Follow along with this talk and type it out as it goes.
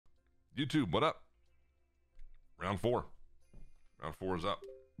YouTube, what up? Round 4. Round 4 is up.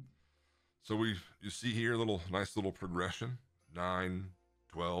 So you see here a nice little progression. 9,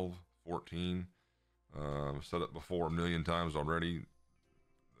 12, 14. Said it before a million times already.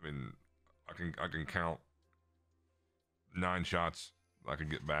 I mean, I can count 9 shots I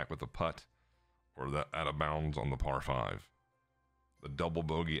could get back with a putt or that out of bounds on the par 5. The double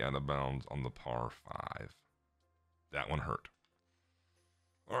bogey out of bounds on the par 5. That one hurt.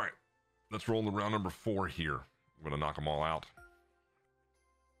 All right, let's roll to round number 4 here. I'm going to knock them all out.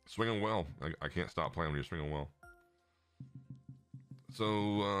 Swinging well. I can't stop playing when you're swinging well.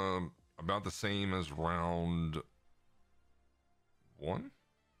 So, about the same as round 1.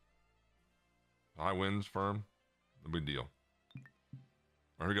 High winds, firm. No big deal.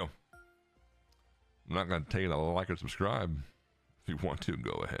 There we go. I'm not going to tell you to like or subscribe. If you want to,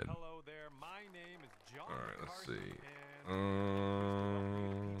 go ahead. Hello there. My name is John. All right, let's see.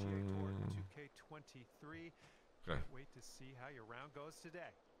 2K23. Okay. Can't wait to see how your round goes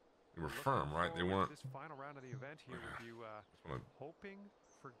today. They were firm, right? They weren't. This final round of the event here with you, hoping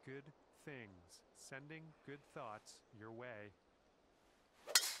for good things, sending good thoughts your way.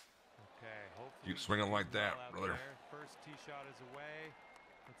 Okay. Hopefully Keep swinging like that, brother. there. First tee shot is away.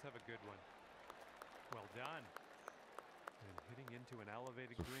 Let's have a good one. Well done. And hitting into an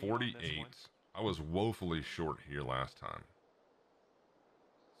elevated So green on this 48. one. I was woefully short here last time.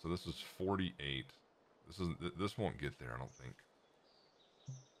 So this is 48. This won't get there, I don't think.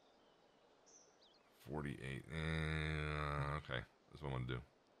 48. Okay. That's what I'm gonna do.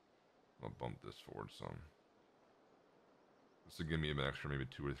 I'm gonna bump this forward some. This will give me an extra maybe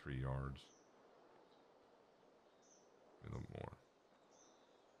 2 or 3 yards. Maybe a little more.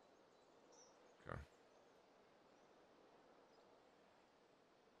 Okay.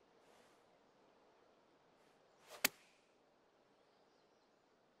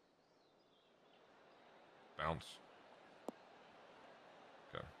 Bounce.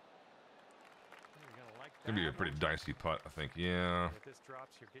 Okay. Like it's gonna be a pretty dicey putt, I think. Yeah. If this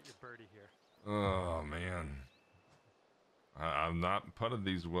drops, you'll get your birdie here. Oh man. I've not putted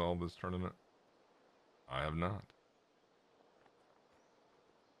these well this tournament. I have not.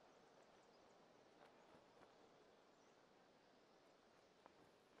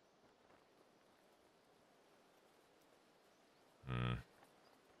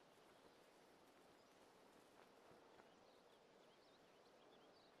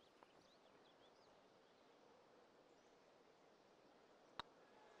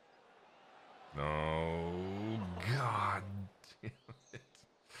 No, God damn it.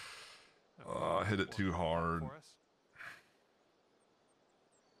 Oh, I hit it too hard.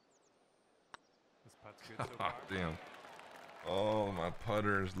 This putt's good so far. Damn. Oh, my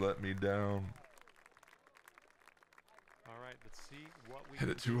putters let me down. All right, let's see what we hit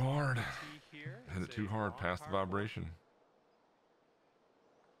it too hard. Hit it too hard past the vibration.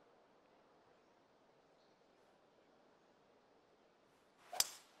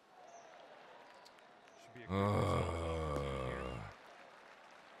 And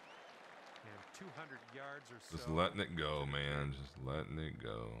 200 yards or so. Just letting it go, man. Just letting it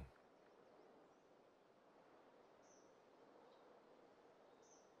go.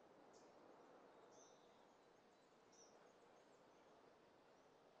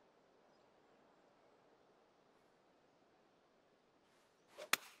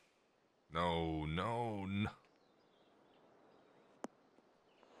 No, no, no.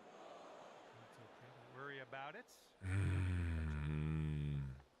 Worry about it.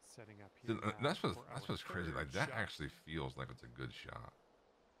 Setting up here. That's what's crazy. Like that actually feels like it's a good shot.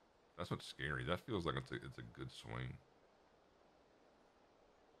 That's what's scary. That feels like it's a good swing.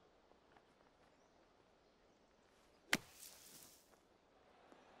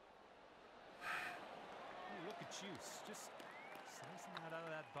 Hey, look at you, just slicing that out of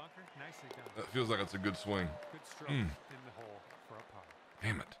that bunker. Nicely done. That feels like it's a good swing. Good stroke in the hole for a par.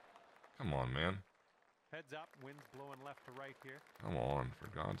 Damn it! Come on, man. Heads up, wind's blowing left to right here. Come on, for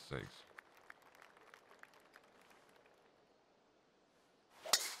God's sakes.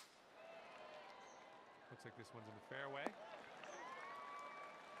 Looks like this one's in the fairway.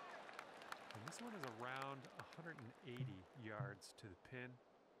 And this one is around 180 yards to the pin.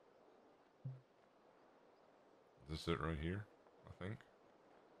 Is this it right here? I think.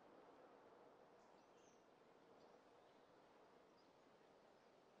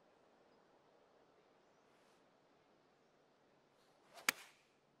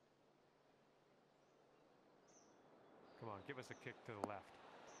 Come on, give us a kick to the left.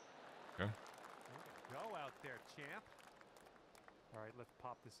 Okay. Go out there, champ. All right, let's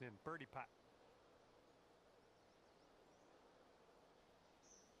pop this in. Birdie putt.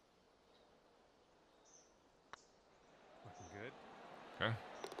 Okay.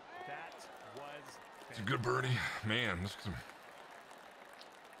 That was It's a good birdie. Man, this is...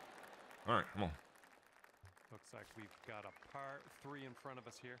 All right, come on. Looks like we've got a par 3 in front of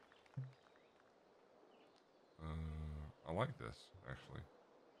us here. I like this, actually.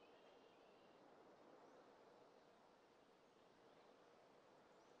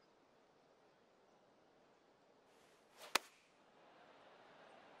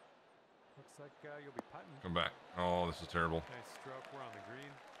 Looks like you'll be putting. Come back. Oh, this is terrible. Nice stroke. We're on the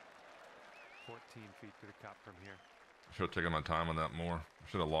green. 14 feet to the cup from here. I should have taken my time on that more. I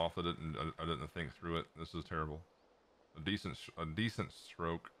should have lofted it, and I didn't think through it. This is terrible. A decent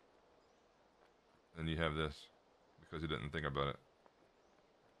stroke, and you have this because you didn't think about it.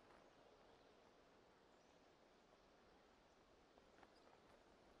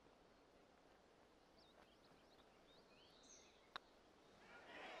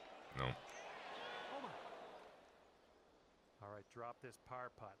 No. All right, drop this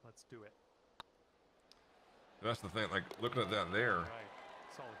par putt. Let's do it. That's the thing. Like looking at that there, All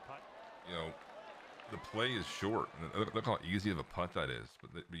right, solid putt. you know, the play is short. Look how easy of a putt that is.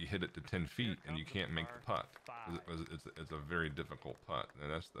 But you hit it to 10 feet and you can't make the putt. It's a very difficult putt,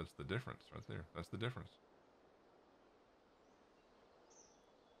 and that's the difference right there. That's the difference.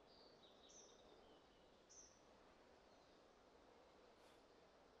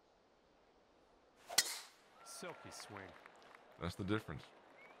 Silky swing. That's the difference.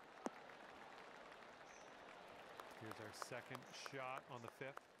 Here's our second shot on the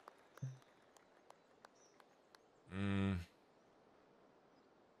 5th.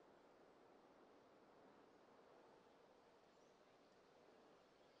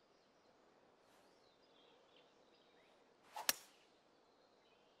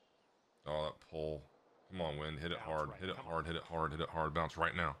 Oh, that pull. Come on, wind. Hit it Bounce hard. right. Hit it Come hard. Hit it hard. Hit it hard. Bounce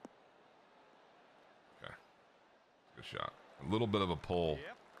right now. Okay. Good shot. A little bit of a pull.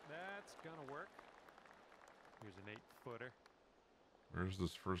 Yep, that's gonna work. Here's an 8-footer. Where's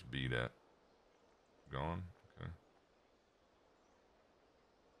this first bead at? Gone? Okay.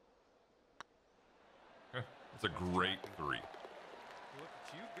 Okay. It's a great 3. Look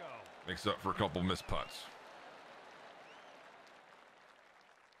at you go. Makes up for a couple missed putts.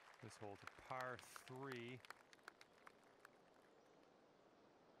 This hole's a par 3.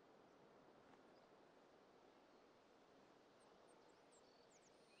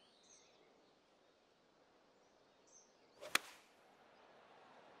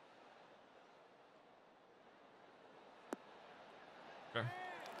 Okay.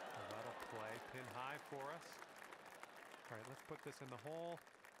 Well, that'll play pin high for us. All right, let's put this in the hole,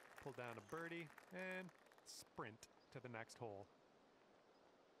 pull down a birdie, and sprint to the next hole.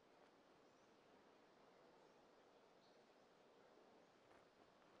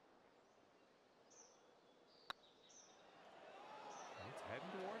 It's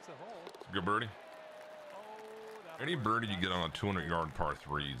heading towards the hole. It's a good birdie. Oh, Any birdie you get on a 200-yard par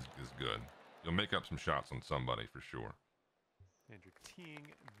 3 is good. You'll make up some shots on somebody for sure. And you're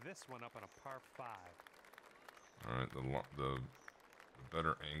teeing this one up on a par 5. All right, the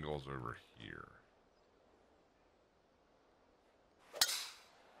better angle's over here.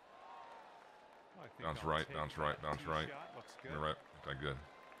 Oh, I think Bounce I'll right, take bounce that right, bounce tee right. shot. Looks good. You're right. Okay, good.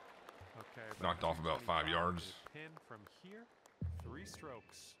 Okay, Knocked off about 5 yards. Pin from here, 3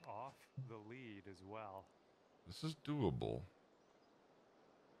 strokes off the lead as well. This is doable.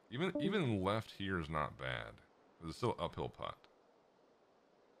 Even left here is not bad. It's still an uphill putt.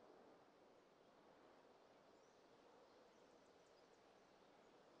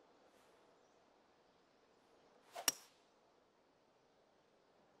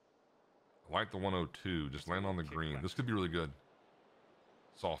 I like the 102. Just land on the green. This could be really good.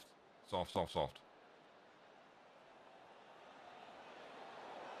 Soft. Soft, soft, soft.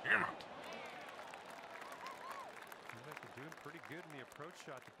 Damn it. Seems like we're doing pretty good in the approach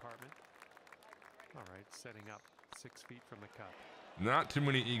shot department. All right, setting up 6 feet from the cup. Not too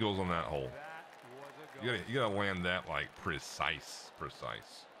many eagles on that hole. That was a goal. You gotta land that like precise.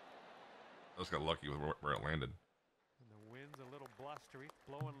 I just got lucky with where it landed. And the wind's a little blustery,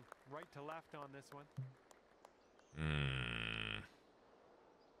 blowing right to left on this one.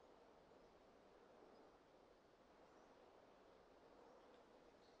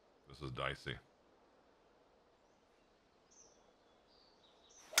 This is dicey.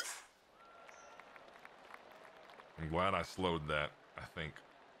 I'm glad I slowed that, I think.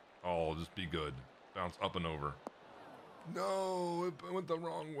 Oh, just be good. Bounce up and over. No, it went the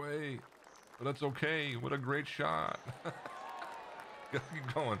wrong way. But that's okay. What a great shot.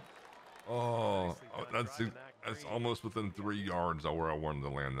 Keep going. Oh, that's almost within 3 yards of where I wanted to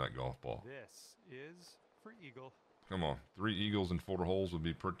land that golf ball. This is for eagle. Come on. 3 eagles and 4 holes would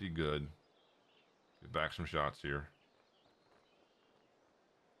be pretty good. Get back some shots here.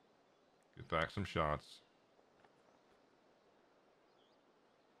 Get back some shots.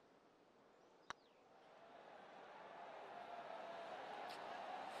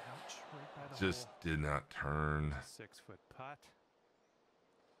 Ouch, right by the Just hole. did not turn. 6-foot putt.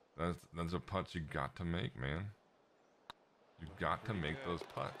 That's a putts you got to make, man. You got to make those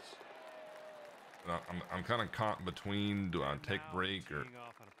putts. I'm kind of caught between, do I take break or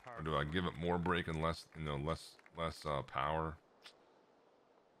do I give it more break and less, you know, less power?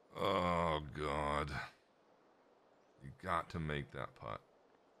 Oh God. You got to make that putt.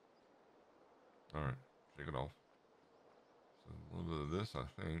 All right, shake it off. So a little bit of this,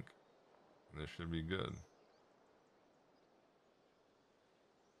 I think. This should be good.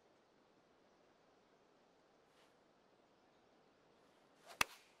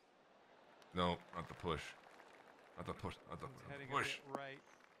 No, not the push. Not the push. Not the push. Right.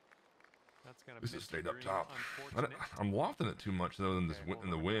 That's gonna this is stayed up green, top. I'm lofting it too much though in this in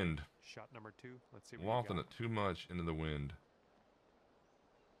the wind. Shot number 2. Let's see. Lofting it too much into the wind.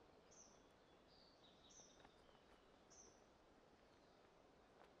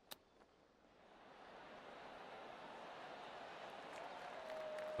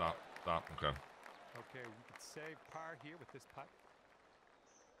 Stop. Stop. Okay. Okay, we could save par here with this putt.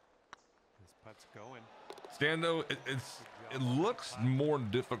 This putt's going. Stando, it looks more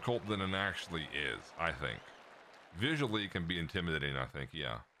difficult than it actually is, I think. Visually, it can be intimidating, I think,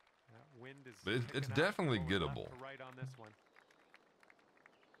 yeah. That wind is but it's definitely gettable. Right on this one.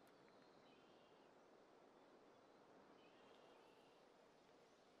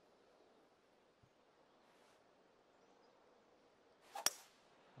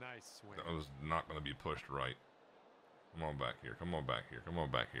 Nice swing. That was not going to be pushed right. Come on back here. Come on back here. Come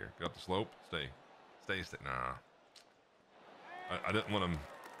on back here. Got the slope. Stay. Stay. Nah. I didn't want to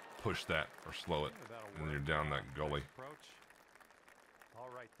push that or slow it. And you're down that gully. Approach. All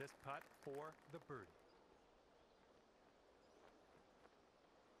right, this putt for the birdie.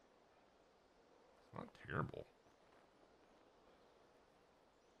 It's not terrible.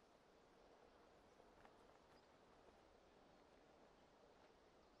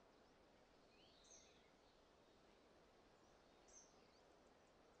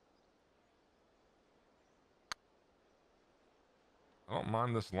 I don't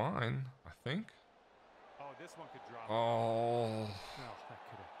mind this line, I think. Oh, this one could drop. Oh. Oh, that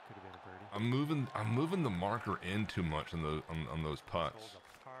could have been a birdie. I'm moving the marker in too much on those putts.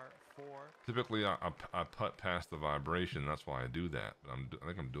 Par 4. Typically, I putt past the vibration. That's why I do that. But I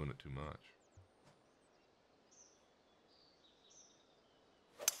think I'm doing it too much.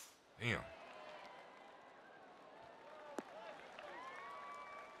 Damn.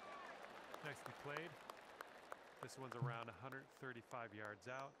 Nicely played. This one's around 135 yards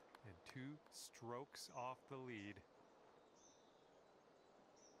out and 2 strokes off the lead.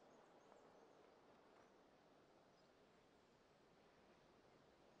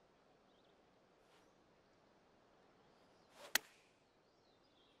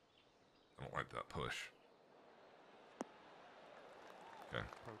 I don't like that push. Okay.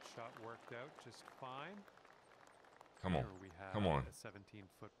 Approach shot worked out just fine. Come on. Here we have Come on. a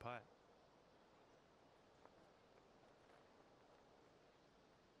 17-foot putt.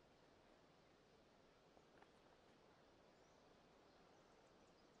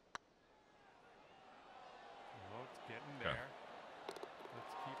 Oh, it's getting there.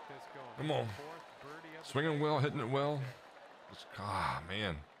 Let's keep this going. Come on. Swinging well, hitting it well. Ah,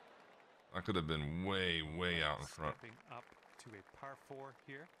 man. I could have been way, way out in front. Stepping up to a par 4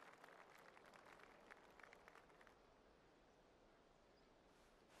 here.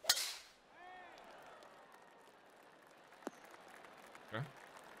 Okay.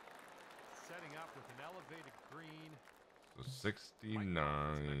 Setting up with an elevated green. So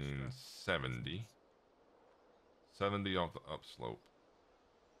 69, 70. 70 off the upslope.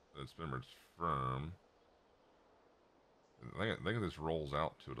 It's remember it's firm. I think this rolls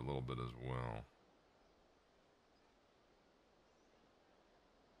out to it a little bit as well.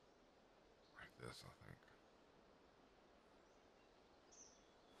 Like this, I think.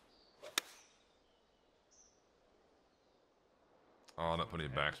 Oh, I'm not putting a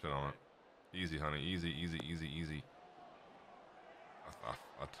backspin on it. Easy, honey. Easy, easy, easy, easy.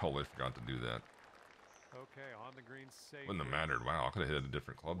 I totally forgot to do that. Okay, on the green safe. Wouldn't have mattered. Wow, I could have hit a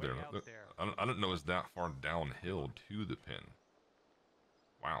different club there. I didn't know it's that far downhill to the pin.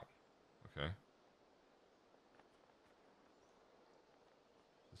 Wow. Okay.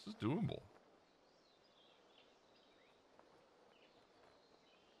 This is doable.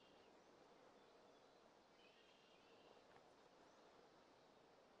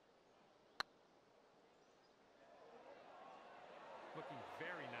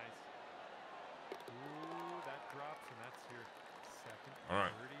 All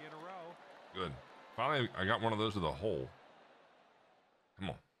right. Birdie in a row. Good. Finally, I got one of those to the hole. Come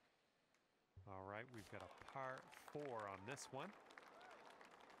on. All right, we've got a par 4 on this one.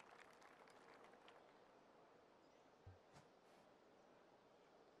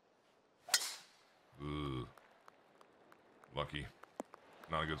 Ooh. Lucky.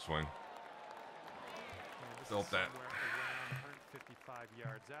 Not a good swing. Felt that. Around 155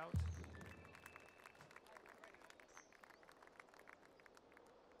 yards out.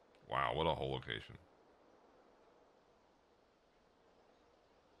 Wow, what a hole location.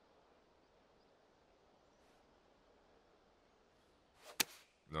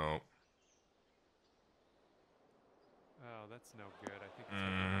 No. Oh, that's no good. I think it's a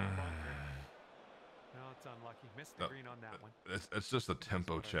bunker. No, it's unlucky. Missed the green on that one. It's just a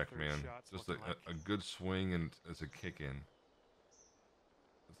tempo check, man. Just a good swing and it's a kick in.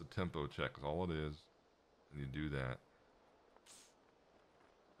 It's a tempo check. That's all it is. And you do that.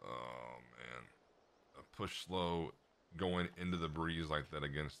 Oh, man. A push slow going into the breeze like that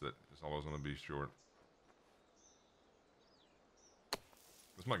against it is always going to be short.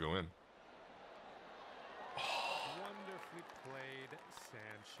 This might go in. Wonderfully played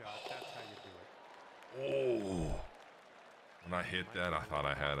sand shot. That's how you do it. Oh. When I hit that, I thought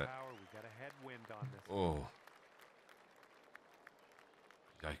I had it. We got a headwind on this. Oh.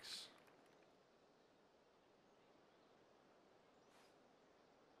 Yikes.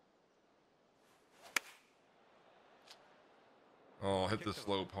 Oh, hit the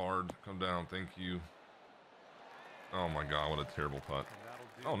slope hard. Come down. Thank you. Oh my God, what a terrible putt.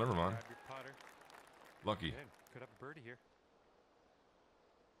 Oh, never mind. Lucky. Could have a birdie here.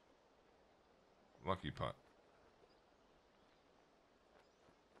 Lucky putt.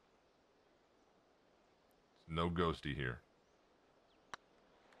 No ghosty here.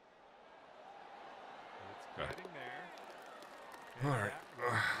 It's getting there. All right.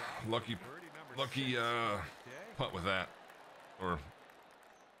 Lucky putt with that. Or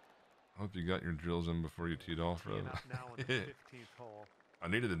I hope you got your drills in before you teed off, Rob. Now on the 15th hole. I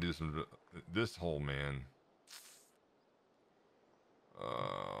needed to do some this hole, man.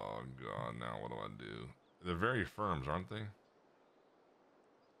 Oh God, now what do I do? They're very firms, aren't they?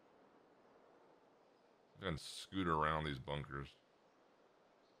 I can scoot around these bunkers.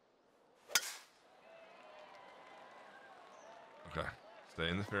 Okay, stay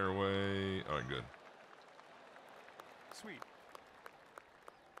in the fairway. All right, good. Sweet.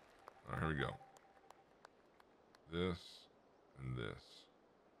 All right, here we go. This and this.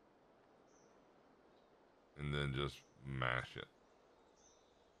 And then just mash it.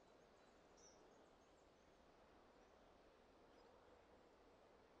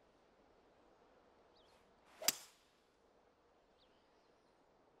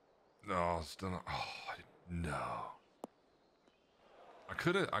 No, still not. Oh, no. I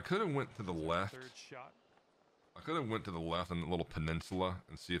could have went to the left. Third shot. I could have went to the left in the little peninsula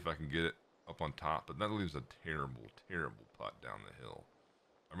and see if I can get it up on top, but that leaves a terrible, terrible putt down the hill.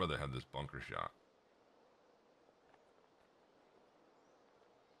 I'd rather have this bunker shot.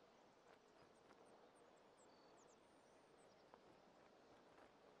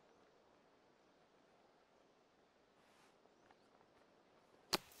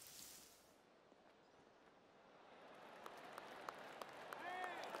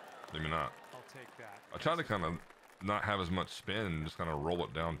 Maybe not. I'll take that. I tried to kind of not have as much spin and just kind of roll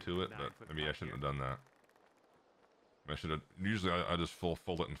it down to it, but maybe I shouldn't have done that. I should have. Usually I just fold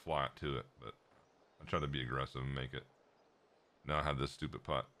it and fly it to it, but I try to be aggressive and make it. Now I have this stupid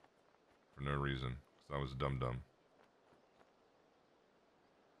putt for no reason because I was dumb.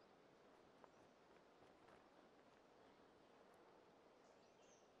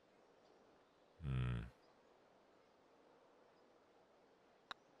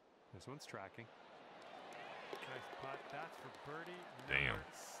 This one's tracking. Nice putt. That's for birdie. Damn.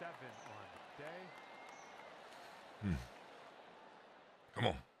 7 on the day. Come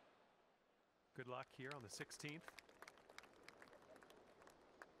on. Good luck here on the 16th.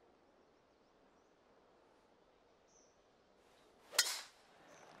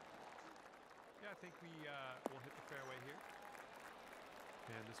 Yeah, I think we will hit the fairway here.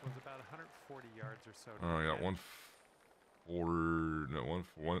 And this one's about 140 yards or so. I got 150.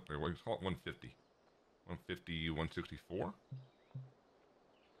 150, 164?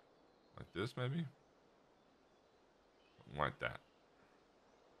 Like this, maybe? Something like that.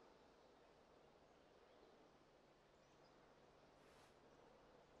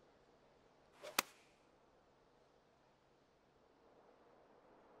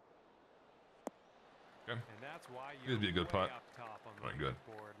 Okay. And that's why you're It'd be a good putt. up top on the All right, good.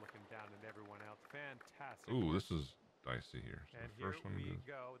 board, looking down at everyone else. Fantastic. Ooh, this is dicey here. So And the first here one we goes.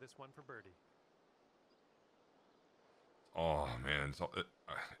 go. This one for birdie. Oh man, so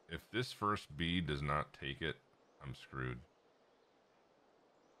if this first bead does not take it, I'm screwed.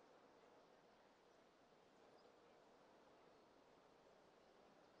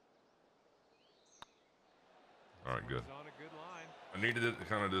 All right, good. On a good line. I needed it to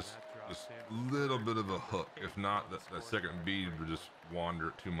kind of just little bit of a hook. If not, that second bead would just wander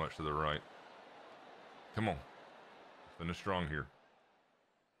it too much to the right. Come on, finish strong here.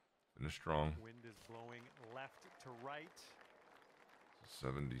 Finish strong. Wind is blowing left to right.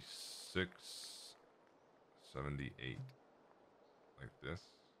 76, 78, like this.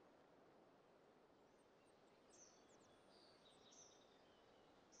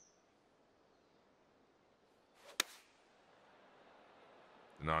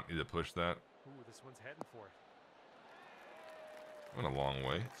 Do not need to push that. Ooh, this one's heading for it. Went a long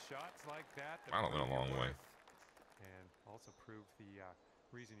way. It's shots like that. Wow, it went a long way. And also proved the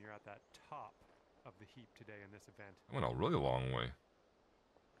reason you're at that top of the heap today in this event. I went a really long way.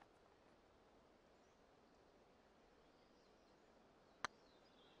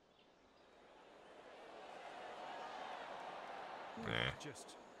 Nah.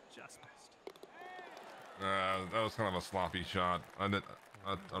 Just missed. That was kind of a sloppy shot. I'd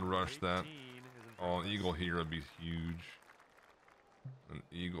rush that. Oh, an eagle here would be huge. An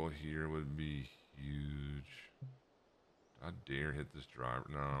eagle here would be huge. I dare hit this driver.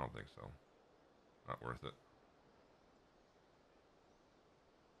 No, I don't think so. Not worth it.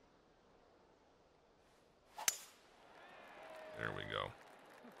 There we go.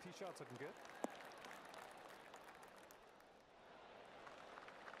 Tee shot's looking good.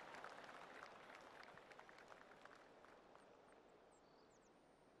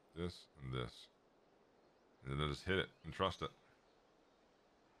 This and this. And then just hit it and trust it.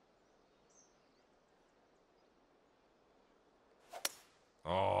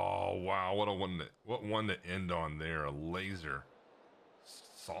 Oh wow, what one to end on there. A laser.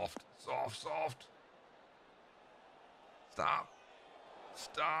 Soft.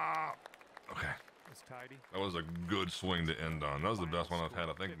 Stop. Okay. It's tidy. That was a good swing to end on. That was the best one I've had,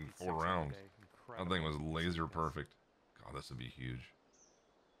 I think, in 4 rounds. That thing was laser perfect. God, this would be huge.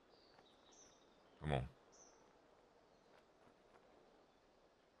 Come on.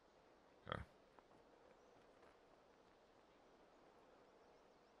 Okay.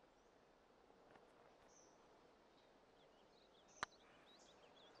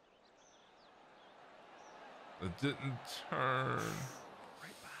 It didn't turn.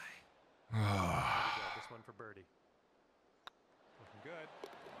 Right by. This one for birdie. Looking good.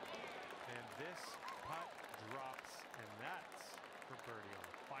 And this putt drops, and that's for birdie on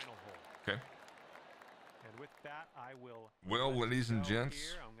the final hole. Okay. And with that, I will. Well, ladies and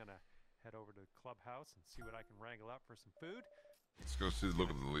gents, I'm gonna head over to the clubhouse and see what I can wrangle up for some food. let's go look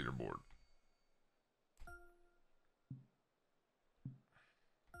at the leaderboard.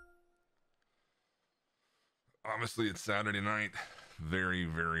 Obviously, it's Saturday night, very,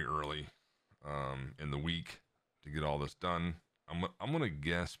 very early in the week to get all this done. I'm gonna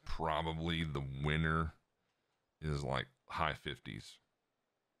guess probably the winner is like high 50s.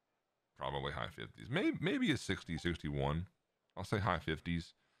 Probably high 50s. Maybe a 60, 61. I'll say high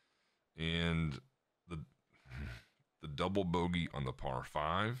 50s. And the double bogey on the par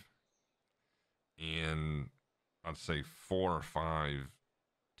 5. And I'd say 4 or 5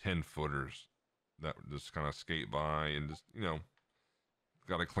 10-footers that just kind of skate by and just,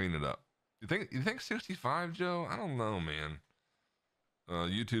 got to clean it up. You think 65, Joe? I don't know, man.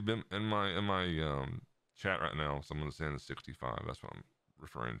 YouTube in my chat right now, someone's saying 65. That's what I'm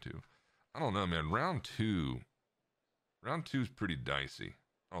referring to. I don't know, man. Round two is pretty dicey.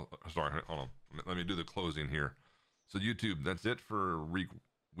 Oh, sorry. Hold on. Let me do the closing here. So YouTube, that's it for week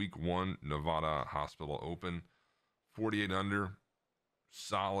 1 Nevada Hospital Open. 48 under,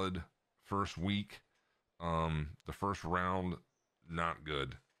 solid first week. The first round, not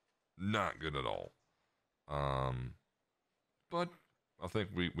good at all. But I think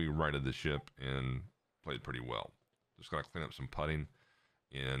we righted the ship and played pretty well. Just gotta clean up some putting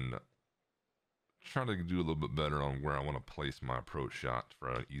and try to do a little bit better on where I want to place my approach shot for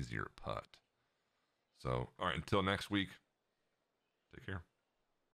an easier putt. So, all right, until next week, take care.